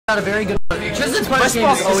Not a very good one. Tristan's punish game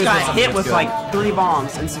Westballz is always just got hit with good. like 3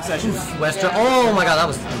 bombs in succession. Oh my god, that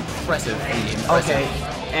was impressive. Okay,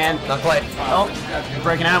 and not quite. Oh,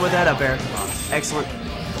 breaking out with that up air. Excellent.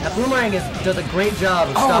 That boomerang does a great job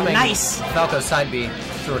of stopping nice. Falco's side B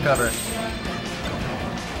to recover.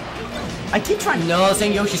 I keep trying. No, this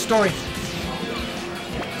ain't Yoshi's story.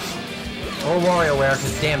 Or WarioWare,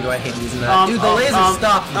 because damn, do I hate using that. Dude, the lasers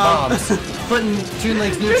stop the bombs. Putting Toon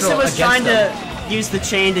Link's neutral Tristan was against trying them. to use the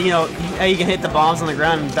chain to, you know, how you can hit the bombs on the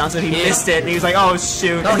ground and bounce it. He missed it, and he was like, oh,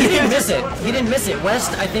 shoot. No, he didn't miss it. He didn't miss it.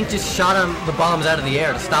 West, I think, just shot him the bombs out of the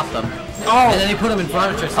air to stop them. Oh. And then he put them in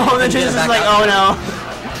front of Tristan. Oh, and then Tristan's like, oh, no.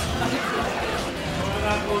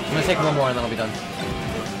 I'm gonna take one more and then I'll be done.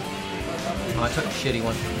 Oh, I took a shitty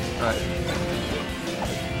one. Alright.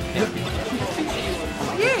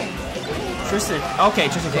 Yeah. Tristan. Okay,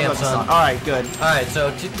 Tristan came up the song. Alright, good. Alright,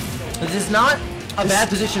 so this is not a bad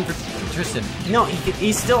position for Tristan. No,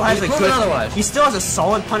 he still has a good. Otherwise. He still has a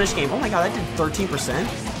solid punish game. Oh my god, that did 13%.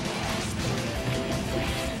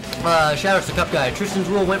 Shoutouts to Cup Guy. Tristan's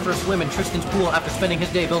rule went for a swim in Tristan's pool after spending his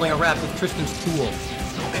day building a raft with Tristan's tool.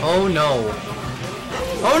 Oh no.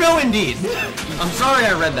 Oh no, indeed. I'm sorry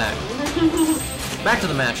I read that. Back to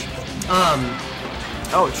the match.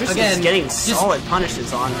 Oh, Tristan's getting solid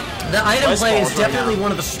punishes on. The item play is definitely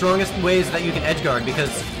one of the strongest ways that you can edge guard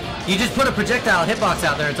because you just put a projectile hitbox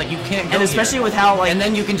out there. It's like you can't go. And especially with how like, and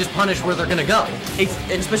then you can just punish where they're gonna go.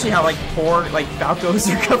 And especially how like poor like Falco's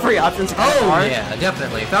recovery options are kind of hard. Yeah,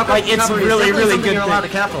 definitely. Falco's like it's really good. You're allowed to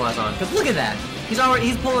capitalize on. Because look at that.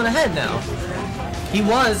 He's pulling ahead now. He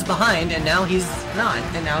was behind, and now he's not,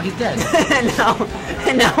 and now he's dead.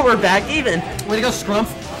 and now we're back even. Way to go, Scrump.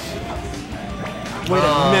 Way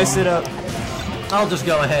to mess it up. I'll just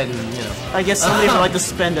go ahead and, you know. I guess somebody would like to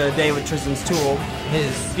spend a day with Tristan's tool.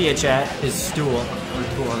 Via chat. His stool.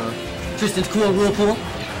 Tristan's cool rule pool.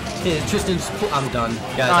 Tristan's pool. I'm done.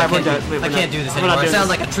 Guys, I can't do this anymore. I sound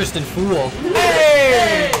like a Tristan fool.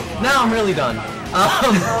 Hey! Now I'm really done.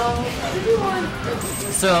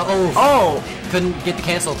 Couldn't get the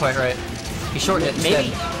cancel quite right. He shortened it instead.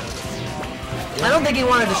 Maybe. I don't think he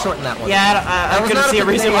wanted to shorten that one. Yeah, I couldn't see a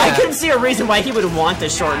reason. I couldn't see a reason why he would want to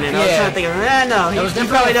shorten it. I was trying to think of, no, he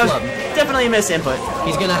probably does. Definitely a miss input.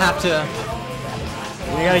 He's gonna have to.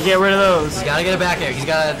 We gotta get rid of those. He's gotta get it back here. He's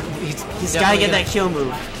gotta get that kill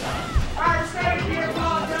move.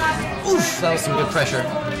 Oof, that was some good pressure.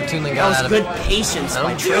 Toon Link got out of it. That was good patience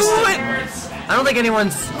by Tristan. I don't think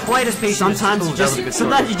anyone's quite as patient.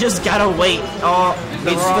 Sometimes you just gotta wait. Oh,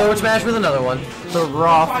 beats forward smash with another one. The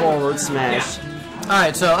raw forward smash. Yeah. All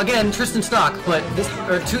right, so again, Tristan stock, but this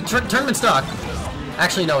tournament stock.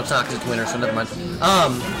 Actually, no, it's not because it's winter, so never mind.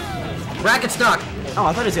 Racket stock. Oh,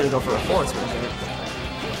 I thought he was gonna go for a forward smash.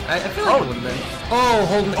 I feel like it would have been. Oh,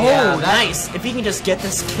 holding. Oh, nice. If he can just get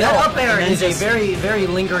this kill. That up air is a very, very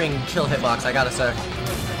lingering kill hitbox. I gotta say.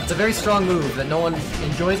 It's a very strong move that no one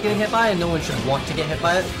enjoys getting hit by, and no one should want to get hit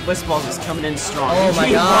by it. Westballz is coming in strong. Oh my god!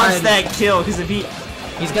 He wants that kill because if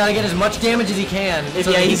he's got to get as much damage as he can.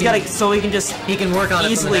 So he's got to, so he can just work on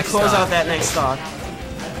easily it close out that next stock.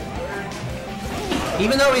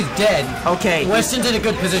 Even though he's dead, Weston's in a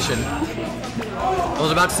good position. I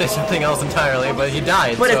was about to say something else entirely, but he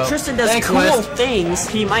died. But if Tristan does cool things,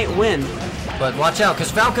 he might win. But watch out,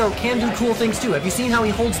 because Falco can do cool things too. Have you seen how he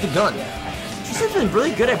holds the gun? Tristan's been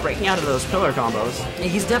really good at breaking out of those pillar combos.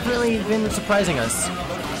 He's definitely been surprising us.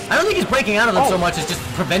 I don't think he's breaking out of them so much as just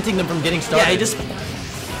preventing them from getting started. Yeah, he just...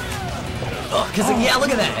 yeah, look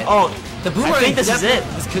at that. Oh, the boomerang. I think this is it.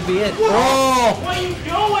 This could be it. Oh! What are you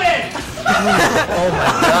doing? Oh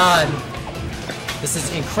my god. This is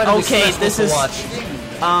incredibly stressful to watch.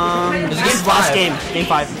 This is last game. Game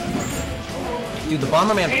 5. Dude, the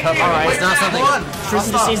Bomberman recovery is not something...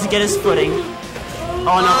 Tristan just needs to get his footing.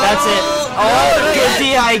 Oh no, that's it. Oh, good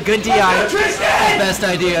DI, good DI. Best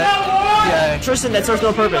idea. Yeah. Tristan, that serves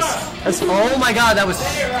no purpose. Oh my god, that was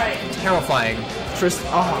terrifying. Tristan,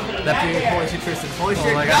 holy shit, Tristan. Holy shit.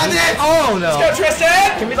 Oh my god. Oh no. Let's go,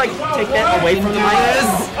 Tristan! Can we like take that away from the mic?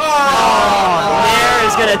 Oh, Nair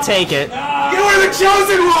is gonna take it. You are the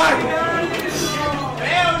chosen one!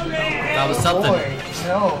 That was something.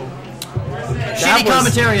 No. Shitty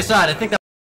commentary aside, I think that